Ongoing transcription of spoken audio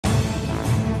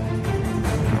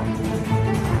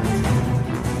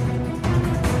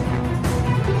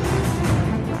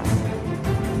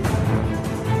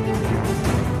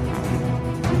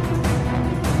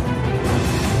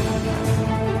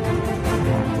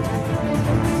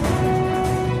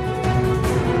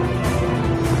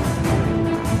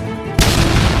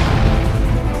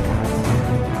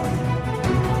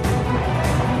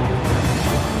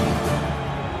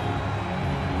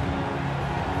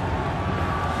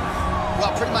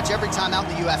Well, pretty much every time out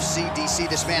in the UFC, DC,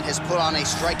 this man has put on a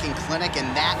striking clinic,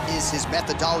 and that is his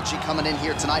methodology coming in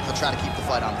here tonight. He'll try to keep the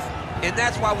fight on the field. And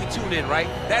that's why we tune in, right?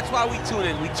 That's why we tune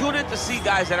in. We tune in to see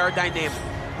guys that are dynamic.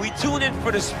 We tune in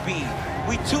for the speed.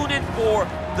 We tune in for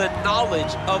the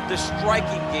knowledge of the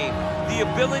striking game, the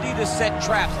ability to set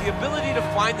traps, the ability to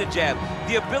find the jab,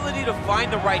 the ability to find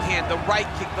the right hand, the right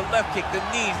kick, the left kick, the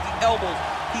knees, the elbows.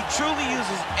 He truly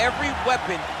uses every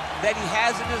weapon that he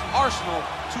has in his arsenal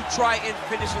to try and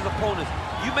finish his opponents.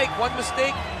 You make one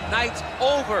mistake, night's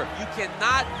over. You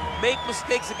cannot make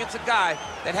mistakes against a guy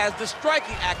that has the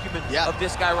striking acumen of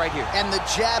this guy right here. And the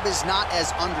jab is not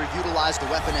as underutilized a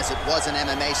weapon as it was in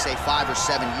MMA, say 5 or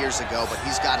 7 years ago, but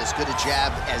he's got as good a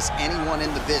jab as anyone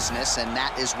in the business, and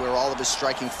that is where all of his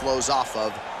striking flows off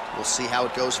of. We'll see how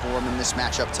it goes for him in this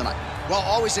matchup tonight. Well,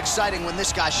 always exciting when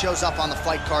this guy shows up on the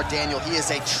fight card, Daniel. He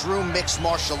is a true mixed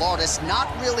martial artist.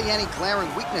 Not really any glaring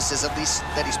weaknesses, at least,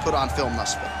 that he's put on film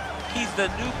thus far. He's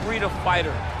the new breed of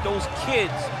fighter. Those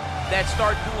kids that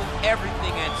start doing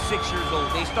everything at 6 years old.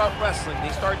 They start wrestling,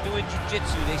 they start doing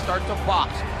jiu-jitsu, they start to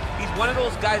box. He's one of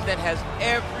those guys that has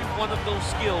every one of those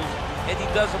skills, and he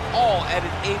does them all at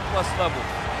an A+ level.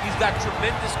 He's got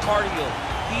tremendous cardio.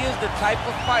 He is the type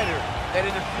of fighter that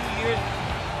in a few years...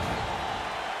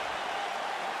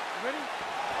 Ready?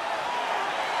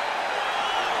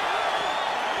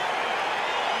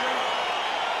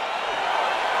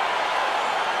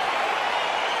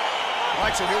 All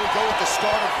right, so here we go with the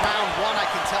start of round one. I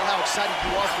can tell how excited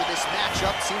you are for this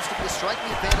matchup. Seems to be a striking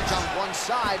advantage on one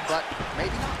side, but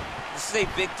maybe not. This is a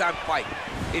big-time fight.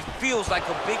 It feels like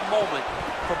a big moment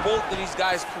for both of these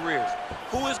guys' careers.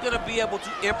 Who is going to be able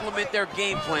to implement their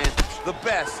game plan the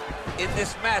best in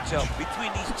this matchup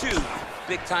between these two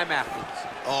big-time athletes?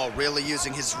 Oh, really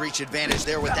using his reach advantage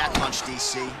there with that punch,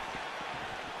 DC.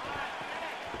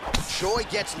 Choi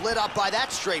gets lit up by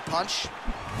that straight punch.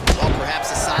 Well,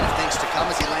 perhaps a sign of things to come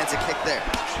as he lands a kick there.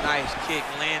 Nice kick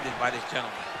landed by this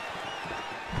gentleman.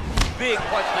 Big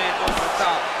punch lands over the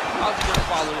top. How's he gonna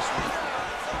follow this one?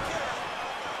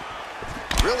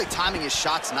 Really timing his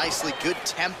shots nicely. Good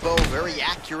tempo, very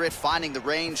accurate, finding the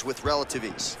range with relative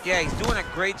ease. Yeah, he's doing a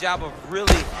great job of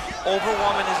really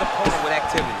overwhelming his opponent with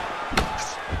activity.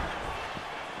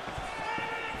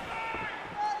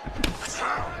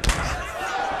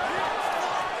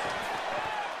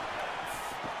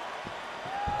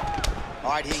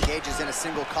 All right, he engages in a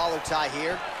single collar tie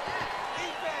here.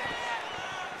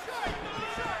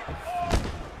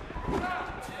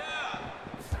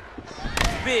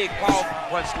 Big, powerful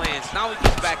punch lands. Now he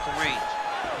gets back to range.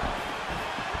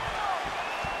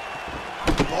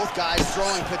 Both guys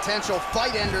throwing potential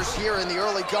fight enders here in the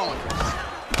early going.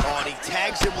 Oh, and he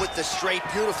tags him with the straight,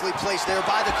 beautifully placed there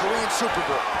by the Korean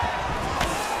Superboy.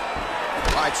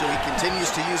 All right, so he continues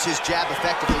to use his jab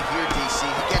effectively here, DC.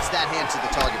 He gets that hand to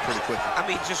the target pretty quickly. I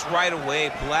mean, just right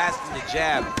away, blasting the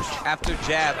jab after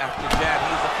jab after jab.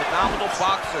 He's a phenomenal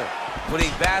boxer with a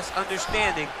vast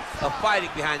understanding of fighting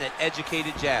behind that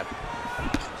educated jab.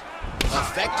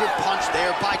 Effective punch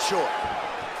there by Choi.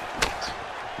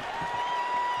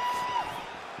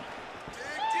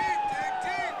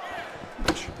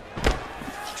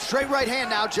 Straight right hand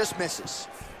now, just misses.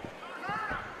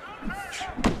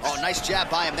 Oh, nice jab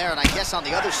by him there, and I guess on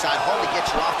the other side, hard to get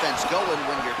your offense going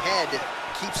when your head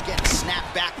keeps getting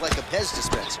snapped back like a Pez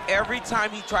dispenser. Every time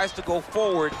he tries to go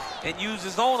forward and use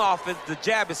his own offense, the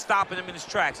jab is stopping him in his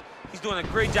tracks. He's doing a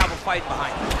great job of fighting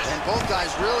behind him. And both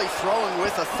guys really throwing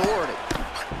with authority.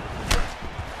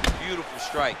 Beautiful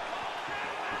strike.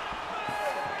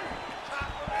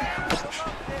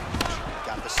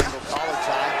 Got the single collar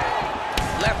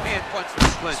tie. Left hand punch for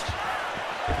the clinch.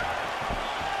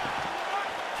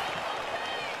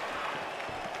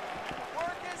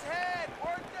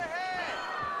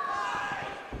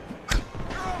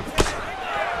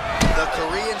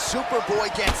 Korean Superboy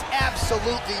gets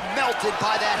absolutely melted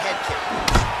by that head kick.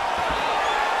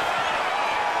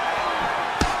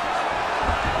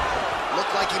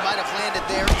 Looked like he might have landed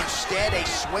there. Instead, a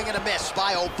swing and a miss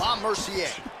by Obama Mercier.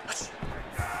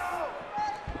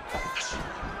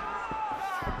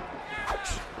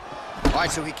 All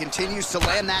right, so he continues to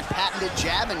land that patented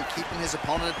jab and keeping his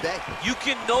opponent at bay. You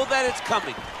can know that it's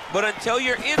coming, but until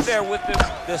you're in there with him,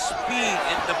 the speed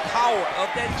and the power of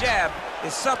that jab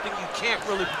is something you can't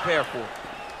really prepare for.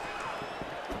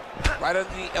 Right under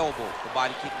the elbow, the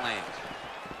body kick lands.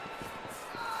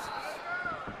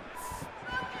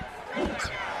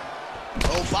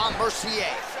 Obama Mercier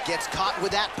gets caught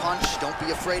with that punch. Don't be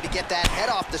afraid to get that head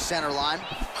off the center line.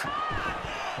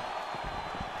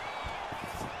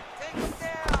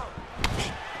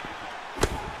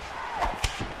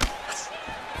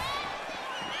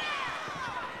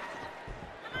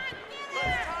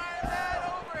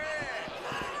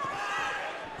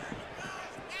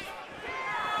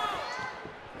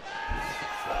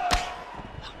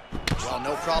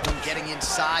 problem getting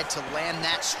inside to land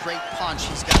that straight punch.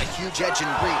 He's got a huge edge and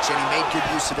reach, and he made good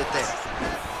use of it there.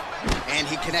 And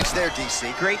he connects there,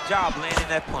 DC. Great job landing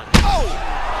that punch. Oh!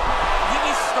 He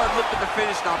needs to start looking to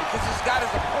finish now because he's got his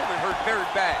opponent hurt very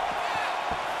bad.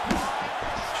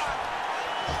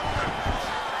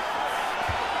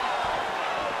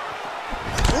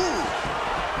 Ooh!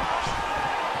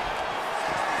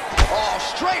 Oh,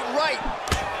 straight right!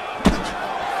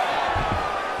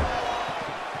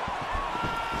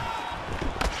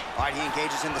 All right, he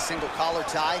engages in the single collar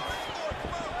tie.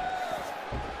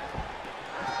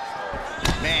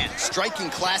 Man, striking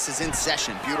class is in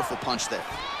session. Beautiful punch there.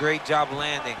 Great job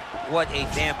landing. What a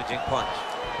damaging punch.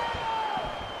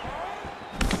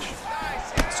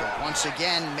 So once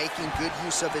again, making good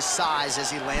use of his size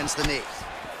as he lands the knee.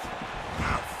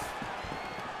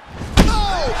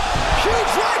 Oh!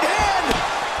 Huge right hand!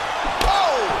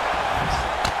 Oh!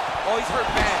 Oh, he's hurt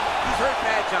bad. He's hurt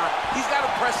bad, John. He's got to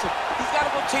press him. He's got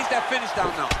to go chase that finish down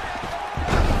now.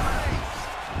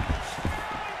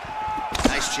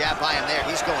 Nice jab by him there.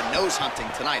 He's going nose hunting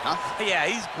tonight, huh? Yeah,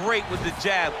 he's great with the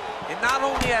jab. And not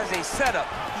only as a setup,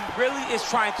 he really is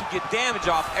trying to get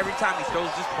damage off every time he throws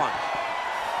this punch.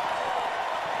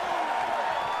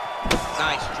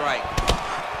 Nice strike.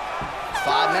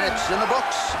 5 minutes in the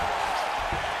books.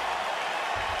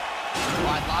 All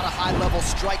right, a lot of high-level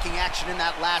striking action in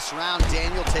that last round.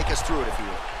 Daniel, take us through it, if you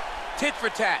will. Tit for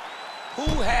tat.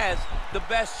 Who has the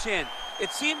best chin? It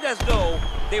seemed as though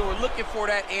they were looking for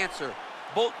that answer.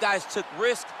 Both guys took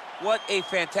risk. What a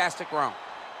fantastic round.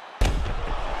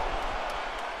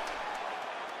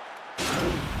 Deep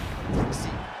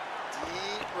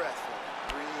breath.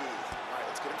 Breathe. All right,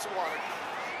 let's get him some water.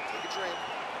 Take a drink.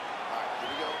 All right,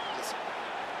 here we go. Listen,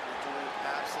 you're doing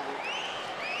absolutely.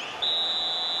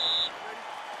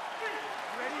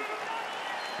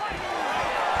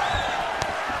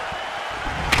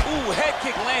 Ooh, head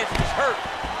kick lands. He's hurt.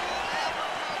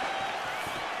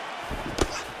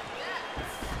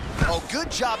 Oh,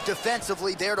 good job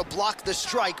defensively there to block the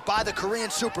strike by the Korean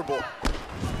Superboy.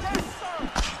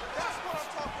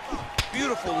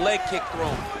 Beautiful leg kick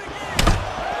thrown.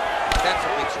 That's a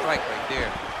big strike right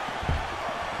there.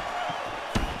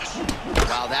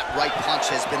 Wow, that right punch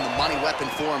has been the money weapon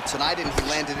for him tonight, and he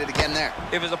landed it again there.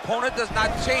 If his opponent does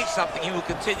not change something, he will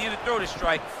continue to throw the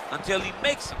strike until he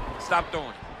makes him stop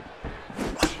throwing.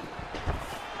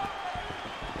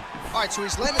 All right, so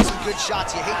he's landed some good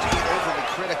shots. You hate to be overly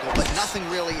critical, but nothing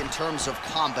really in terms of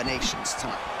combinations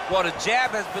tonight. Well, the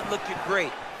jab has been looking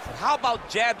great. How about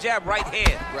jab, jab, right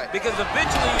hand? Right. Because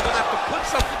eventually you're going to have to put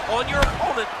something on your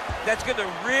opponent that's going to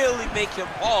really make him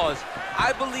pause.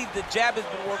 I believe the jab has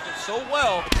been working so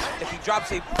well, if he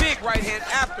drops a big right hand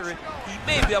after it, he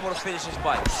may be able to finish his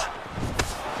fight.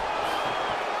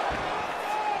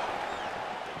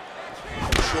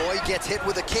 Choi gets hit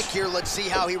with a kick here. Let's see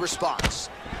how he responds.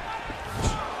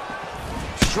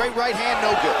 Straight right hand,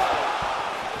 no good.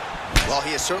 Well,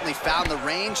 he has certainly found the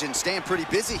range and staying pretty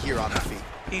busy here on the feet.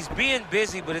 He's being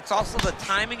busy, but it's also the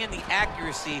timing and the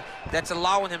accuracy that's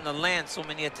allowing him to land so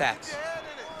many attacks.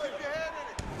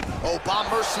 Oh, Bon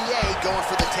Mercier going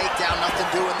for the takedown, nothing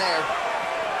doing there.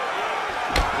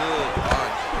 Good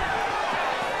punch.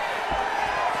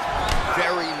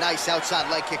 Very nice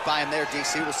outside leg kick by him there,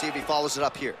 DC. We'll see if he follows it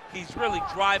up here. He's really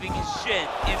driving his shin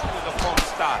into his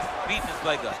opponent's thigh, beating his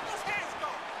leg up.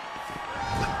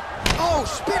 Oh,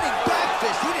 spinning back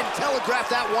fist. He didn't telegraph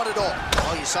that one at all.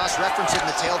 Well, you saw us referencing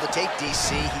the tail to take,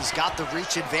 DC. He's got the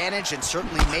reach advantage and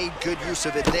certainly made good use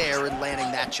of it there in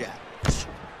landing that jab.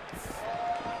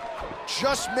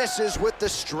 Just misses with the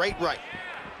straight right.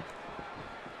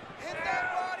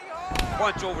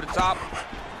 Punch over the top.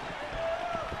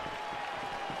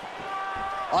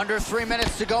 Under 3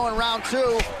 minutes to go in round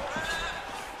two.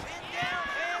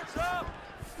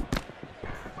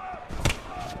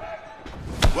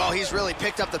 Well, he's really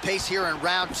picked up the pace here in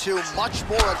round two. Much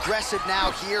more aggressive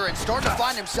now here and starting to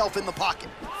find himself in the pocket.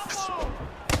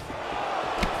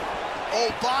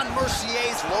 Oh, Bon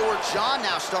Mercier's lower jaw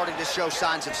now starting to show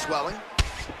signs of swelling.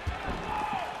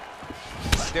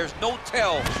 There's no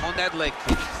tell on that leg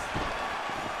kick.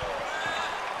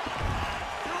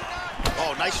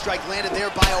 Oh, nice strike landed there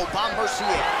by Bon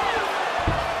Mercier.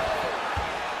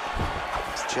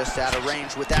 Just out of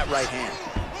range with that right hand.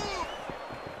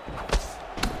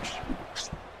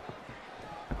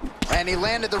 And he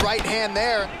landed the right hand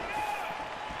there.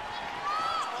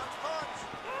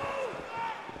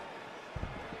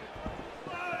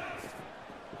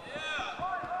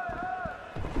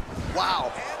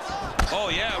 Wow. Oh,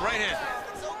 yeah, right hand.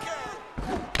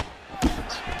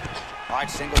 All right,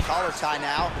 single collar tie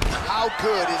now. How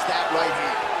good is that right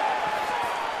hand?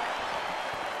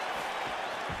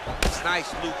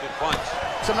 Nice looping punch.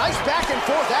 Some nice back and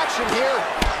forth action here.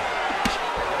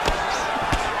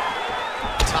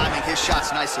 Timing his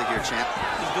shots nicely here, champ.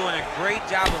 He's doing a great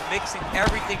job of mixing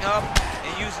everything up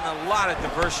and using a lot of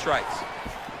diverse strikes.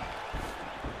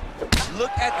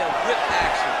 Look at the whip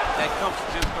action that comes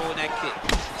from just throwing that kick.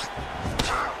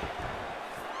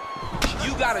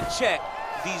 You gotta check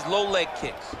these low leg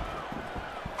kicks.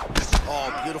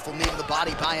 Oh, beautiful knee to the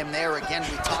body by him there. Again,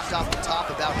 we talked off the top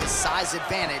about his size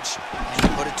advantage, and he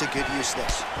put it to good use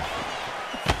this.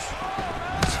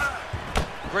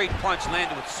 Great punch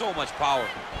landed with so much power.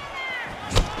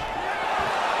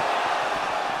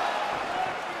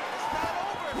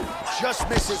 Just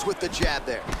misses with the jab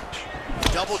there.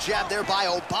 Double jab there by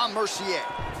Mercier.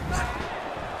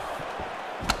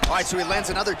 All right, so he lands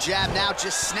another jab now,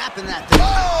 just snapping that thing.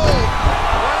 Running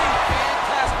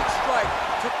fantastic strike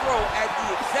to throw at the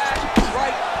exact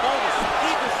right moment.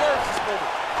 He deserves this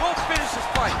moment. Go finish this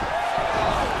fight.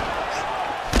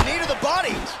 Knee to the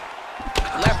body.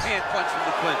 Left hand punch from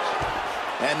the clinch.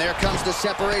 And there comes the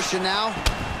separation now.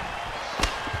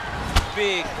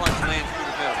 Big punch lands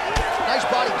through the middle. Nice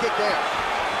body kick there.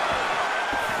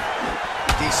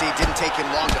 DC didn't take him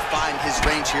long to find his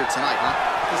range here tonight, huh?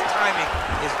 His timing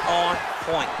is on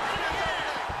point.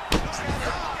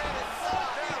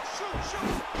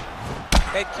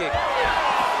 Head kick.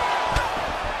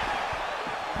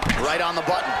 Right on the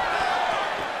button.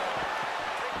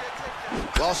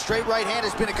 Well, straight right hand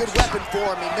has been a good weapon for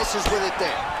him. He misses with it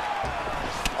there.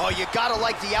 Oh, you gotta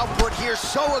like the output here.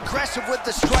 So aggressive with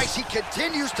the strikes. He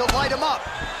continues to light him up.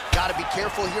 Gotta be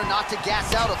careful here not to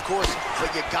gas out, of course,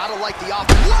 but you gotta like the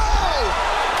offense. Whoa!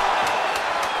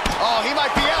 Oh, he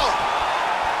might be out.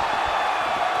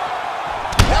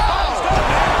 Whoa!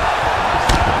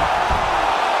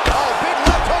 Oh, big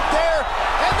left hook there,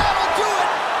 and that'll do it.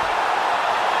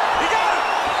 He got it!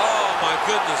 Oh, my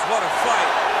goodness, what a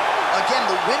fight. Again,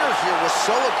 the winner here was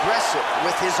so aggressive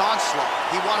with his onslaught.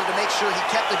 He wanted to make sure he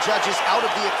kept the judges out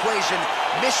of the equation.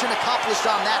 Mission accomplished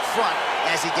on that front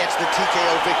as he gets the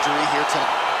TKO victory here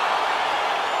tonight.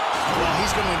 Well,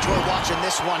 he's going to enjoy watching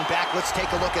this one back. Let's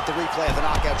take a look at the replay of the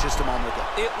knockout just a moment ago.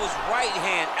 It was right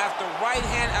hand after right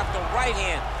hand after right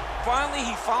hand. Finally,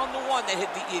 he found the one that hit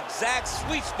the exact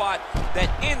sweet spot that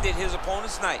ended his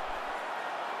opponent's night.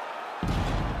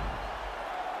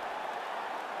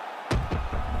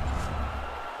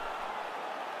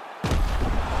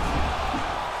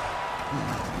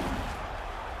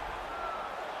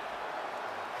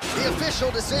 The official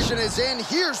decision is in.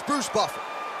 Here's Bruce Buffer.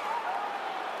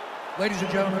 Ladies and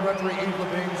gentlemen, referee Yves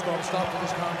Levine is going to stop to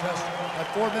this contest at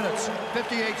 4 minutes,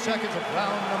 58 seconds of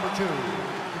round number 2.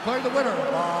 Declaring the winner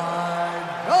by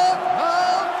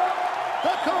knockout,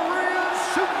 the Korean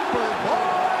Superboy,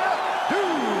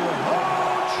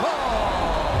 doohochoi.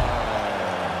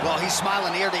 Well, he's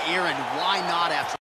smiling ear to ear, and why not after